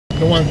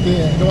don't want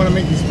to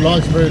make these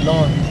vlogs very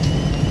long.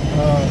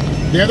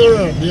 The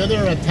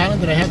other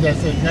talent that I have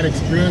that's got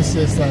experience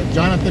is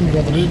Jonathan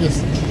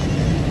Rodriguez.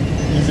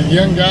 He's a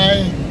young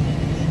guy.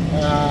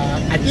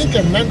 I think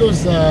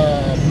Hernando's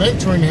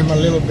mentoring him a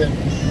little bit.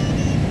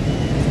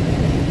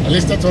 At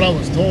least that's what I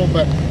was told.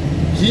 But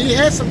he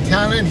has some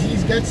talent.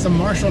 He's got some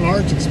martial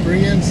arts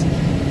experience.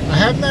 I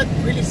have not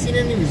really seen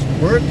any of his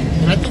work,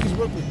 and I think he's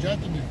worked with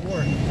Jackie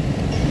before.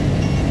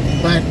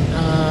 But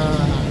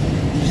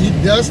he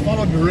does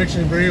follow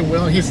direction very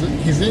well. His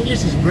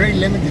English is very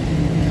limited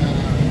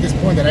at this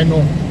point that I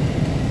know.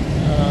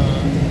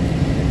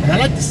 And I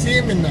like to see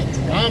him in that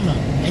drama.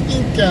 I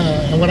think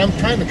what I'm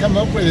trying to come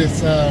up with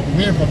is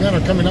me and Fabian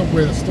are coming up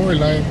with a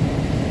storyline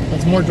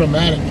that's more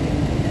dramatic.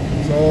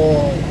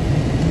 So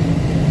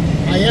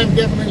I am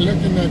definitely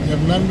looking at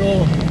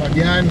Hernando,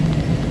 Fabian,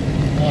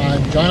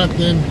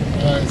 Jonathan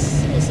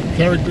as some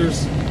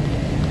characters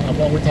of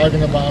what we're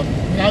talking about.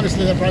 And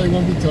obviously that probably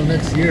won't be till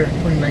next year,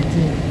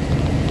 2019.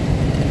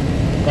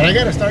 But I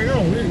gotta start,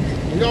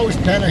 we always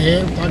plan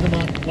ahead, talk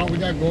about what we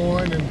got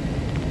going and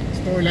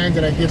storylines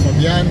that I give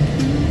Fabian.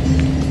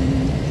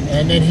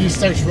 And then he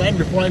starts writing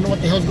before I know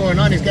what the hell's going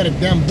on. He's got a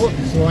damn book,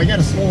 so I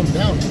gotta slow him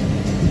down.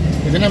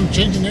 And then I'm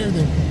changing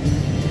everything.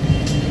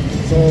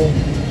 So,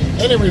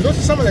 anyways, those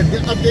are some of the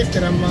updates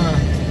that I'm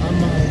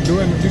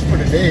doing just for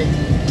today.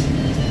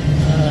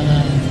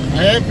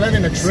 I am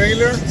planning a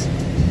trailer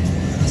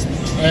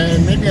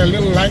and maybe a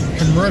little light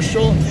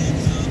commercial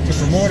to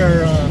promote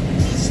our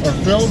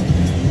film.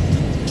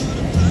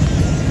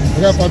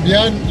 We got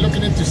Fabian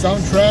looking into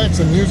soundtracks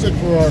and music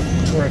for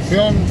a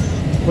film,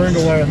 according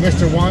to what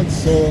Mr. wants.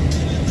 So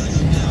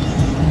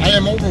I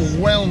am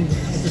overwhelmed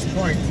at this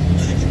point.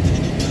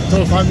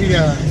 So if I need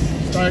to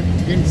start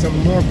getting some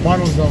more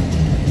bottles of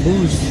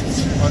booze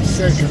on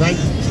set, because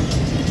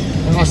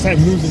I'll start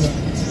losing it.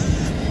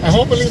 I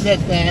hopefully that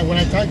when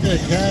I talk to the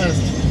cast,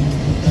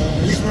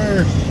 at least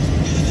we're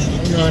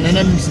an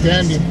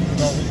understanding.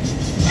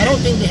 I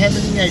don't think they have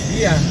any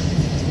idea.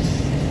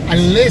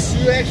 Unless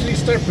you actually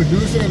start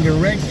producing and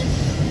directing,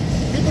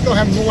 people don't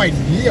have no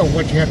idea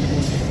what you have to do.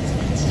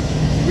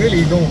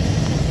 Really don't.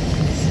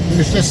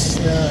 It's just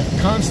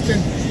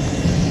constant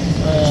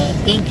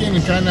thinking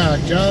and trying to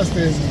adjust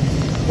and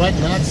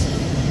whatnots.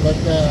 But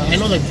I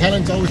know that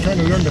talent's always trying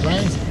to learn the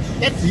lines.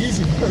 That's the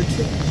easy part.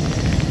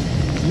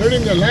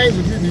 Learning the lines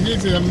would be the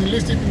easy. I mean, at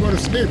least you can go to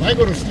sleep. I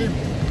go to sleep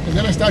and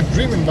then I start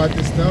dreaming about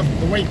this stuff.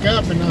 I wake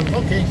up and I'm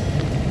okay.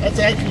 That's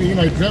actually,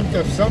 I dreamt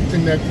of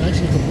something that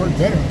actually could work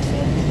better.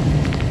 So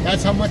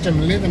that's how much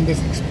I'm living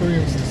this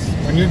experiences.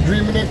 When you're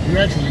dreaming it, you're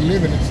actually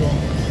living it. So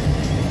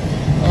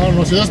I don't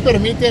know. So that's better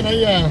me then.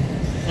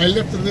 I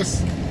lived through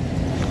this.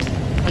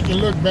 I can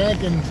look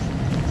back and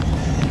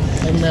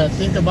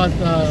think about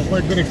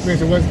what a good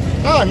experience it was.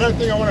 Oh, another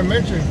thing I want to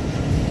mention.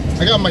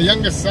 I got my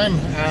youngest son,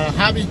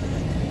 Javi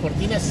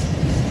Cortinas.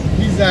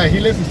 He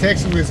lives in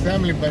Texas with his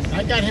family, but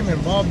I got him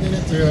involved in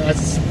it as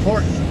a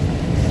support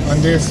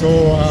on this.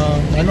 So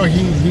I know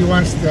he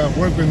wants to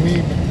work with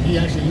me, but he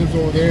actually lives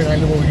over there and I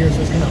live over here,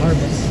 so it's kind of hard.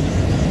 But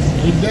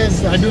he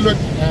does. I do look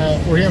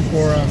for him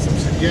for some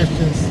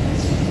suggestions,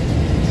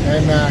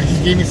 and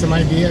he gave me some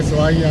ideas. So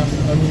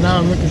now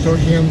I'm looking toward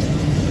him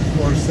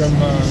for some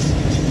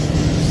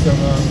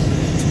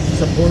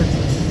support.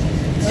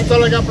 That's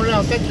all I got for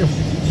now. Thank you.